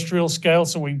an industrial scale.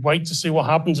 So we wait to see what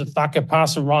happens at Thacker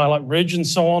Pass and Rhyolite Ridge and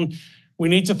so on. We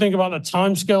need to think about the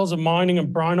timescales of mining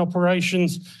and brine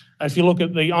operations. If you look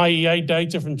at the IEA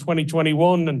data from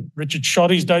 2021 and Richard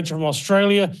Shoddy's data from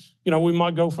Australia, you know, we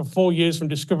might go for 4 years from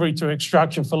discovery to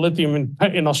extraction for lithium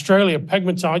in Australia,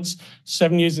 pegmatites,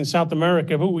 7 years in South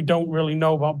America, but we don't really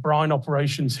know about brine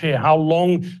operations here, how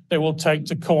long they will take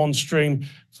to come on stream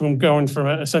from going from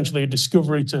essentially a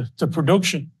discovery to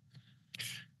production.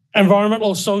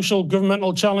 Environmental, social,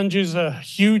 governmental challenges are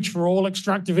huge for all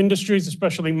extractive industries,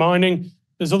 especially mining.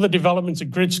 There's other developments of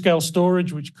grid-scale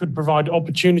storage, which could provide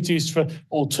opportunities for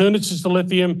alternatives to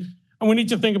lithium. And we need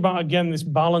to think about, again, this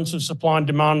balance of supply and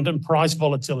demand and price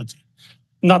volatility.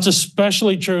 And that's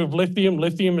especially true of lithium.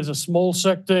 Lithium is a small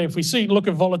sector. If we look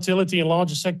at volatility in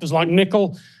larger sectors like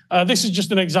nickel, this is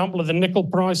just an example of the nickel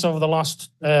price over the last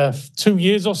 2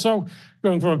 years or so,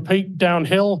 going from a peak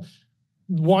downhill.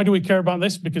 Why do we care about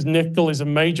this? Because nickel is a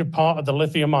major part of the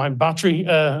lithium-ion battery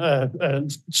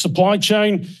supply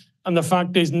chain. And the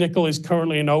fact is nickel is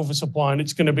currently in oversupply, and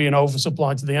it's going to be in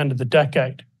oversupply to the end of the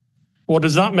decade. What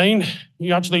does that mean?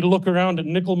 You actually look around at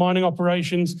nickel mining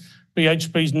operations.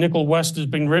 BHP's Nickel West has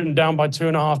been written down by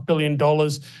 $2.5 billion,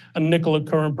 and nickel at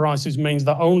current prices means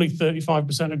that only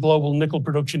 35% of global nickel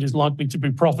production is likely to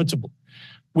be profitable.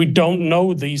 We don't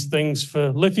know these things for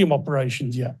lithium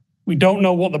operations yet. We don't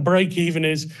know what the break even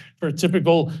is for a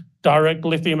typical direct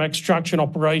lithium extraction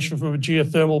operation from a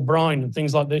geothermal brine and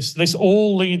things like this. This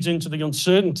all leads into the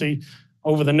uncertainty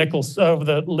over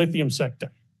the lithium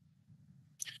sector.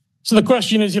 So the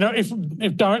question is,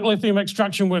 if direct lithium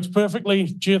extraction works perfectly,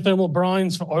 geothermal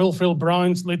brines for oil field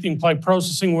brines, lithium clay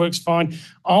processing works fine,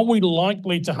 are we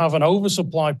likely to have an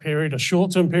oversupply period, a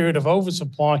short-term period of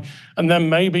oversupply, and then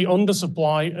maybe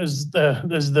undersupply as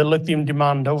the lithium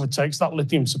demand overtakes that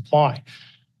lithium supply?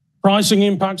 Pricing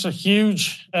impacts are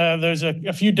huge. There's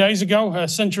a few days ago,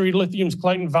 Century Lithium's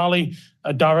Clayton Valley,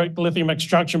 a direct lithium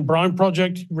extraction brine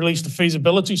project, released a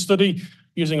feasibility study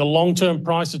using a long-term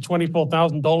price of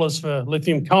 $24,000 for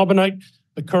lithium carbonate.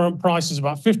 The current price is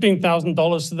about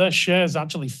 $15,000, so their shares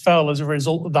actually fell as a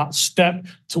result of that step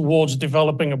towards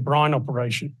developing a brine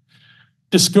operation.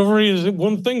 Discovery is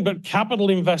one thing, but capital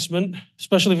investment,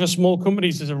 especially for small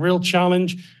companies, is a real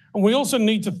challenge. And we also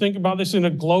need to think about this on a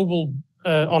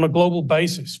global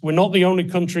basis. We're not the only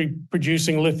country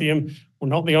producing lithium. We're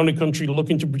not the only country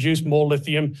looking to produce more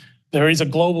lithium. There is a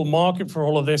global market for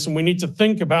all of this, and we need to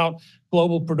think about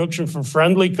global production from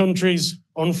friendly countries,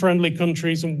 unfriendly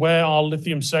countries, and where our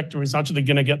lithium sector is actually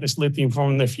going to get this lithium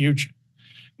from in the future.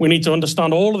 We need to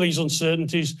understand all of these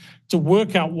uncertainties to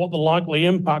work out what the likely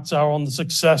impacts are on the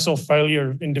success or failure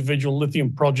of individual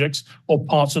lithium projects or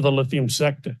parts of the lithium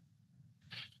sector.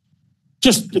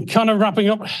 Just kind of wrapping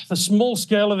up, the small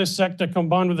scale of this sector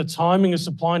combined with the timing of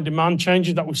supply and demand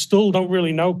changes that we still don't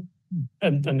really know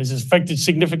and is affected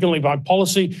significantly by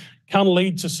policy can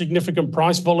lead to significant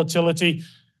price volatility.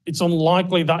 It's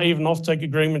unlikely that even offtake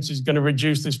agreements is going to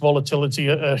reduce this volatility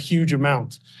a huge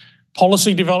amount.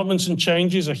 Policy developments and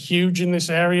changes are huge in this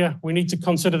area. We need to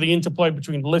consider the interplay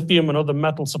between lithium and other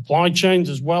metal supply chains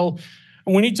as well.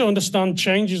 And we need to understand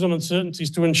changes and uncertainties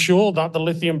to ensure that the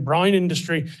lithium brine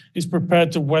industry is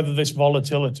prepared to weather this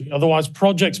volatility. Otherwise,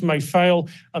 projects may fail,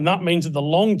 and that means in the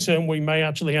long term, we may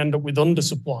actually end up with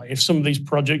undersupply if some of these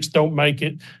projects don't make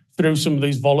it through some of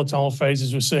these volatile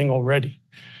phases we're seeing already.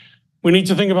 We need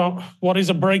to think about what is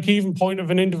a break-even point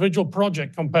of an individual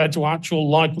project compared to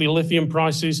actual likely lithium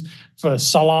prices for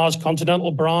salars,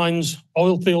 continental brines,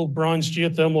 oil field brines,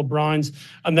 geothermal brines,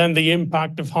 and then the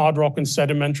impact of hard rock and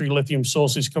sedimentary lithium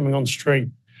sources coming on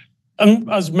stream.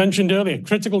 And as mentioned earlier,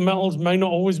 critical metals may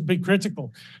not always be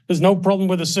critical. There's no problem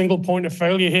with a single point of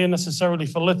failure here necessarily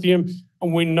for lithium,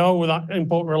 and we know that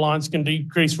import reliance can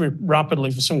decrease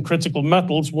rapidly for some critical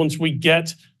metals once we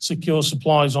get secure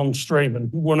supplies on stream.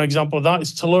 And one example of that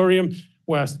is tellurium,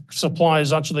 where supply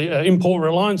is actually, import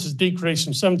reliance has decreased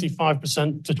from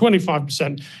 75% to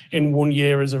 25% in 1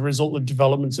 year as a result of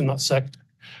developments in that sector.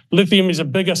 Lithium is a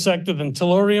bigger sector than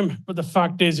tellurium, but the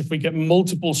fact is if we get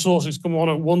multiple sources come on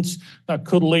at once, that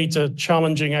could lead to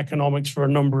challenging economics for a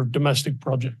number of domestic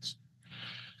projects.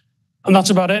 And that's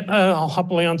about it. I'll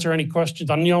happily answer any questions.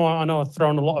 I know I've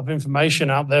thrown a lot of information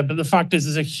out there, but the fact is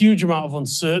there's a huge amount of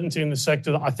uncertainty in the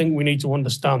sector that I think we need to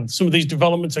understand. Some of these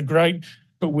developments are great,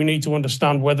 but we need to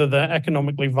understand whether they're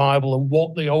economically viable and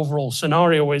what the overall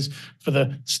scenario is for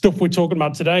the stuff we're talking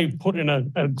about today, put in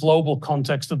a global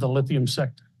context of the lithium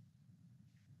sector.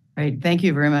 Great. Thank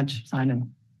you very much,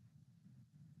 Simon.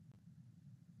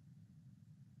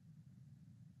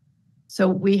 So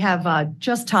we have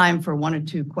just time for 1 or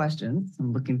 2 questions.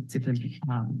 I'm looking to see if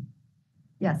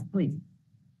yes, please.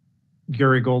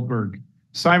 Gary Goldberg.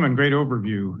 Simon, great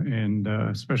overview, and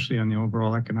especially on the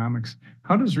overall economics.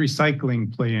 How does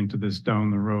recycling play into this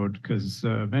down the road? Because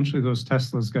eventually those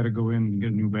Teslas got to go in and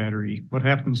get a new battery. What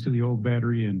happens to the old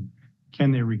battery, and can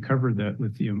they recover that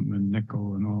lithium and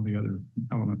nickel and all the other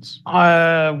elements?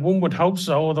 One would hope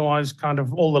so. Otherwise, kind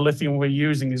of all the lithium we're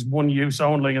using is one use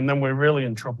only, and then we're really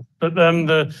in trouble. But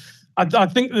I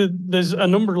think that there's a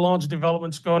number of large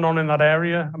developments going on in that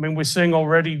area. I mean, we're seeing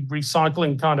already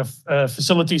recycling kind of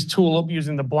facilities tool up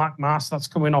using the black mass that's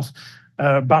coming off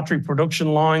battery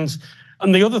production lines.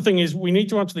 And the other thing is we need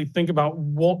to actually think about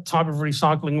what type of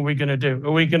recycling are we going to do?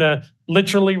 Are we going to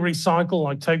literally recycle,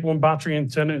 like take one battery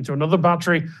and turn it into another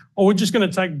battery? Or we're just going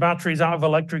to take batteries out of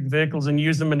electric vehicles and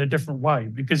use them in a different way?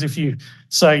 Because if you,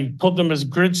 say, put them as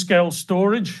grid scale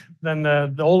storage, then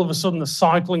all of a sudden the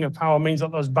cycling of power means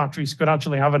that those batteries could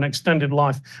actually have an extended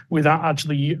life without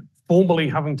actually formally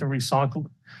having to recycle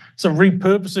them. So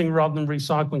repurposing rather than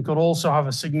recycling could also have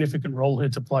a significant role here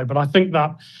to play. But I think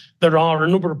that there are a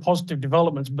number of positive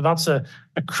developments, but that's a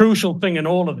crucial thing in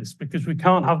all of this, because we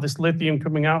can't have this lithium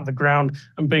coming out of the ground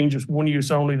and being just one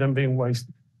use only, then being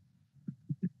wasted.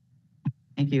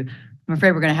 Thank you. I'm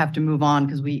afraid we're going to have to move on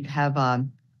because we have a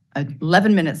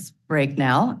 11 minutes break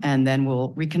now, and then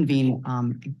we'll reconvene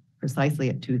precisely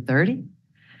at 2:30.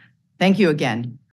 Thank you again.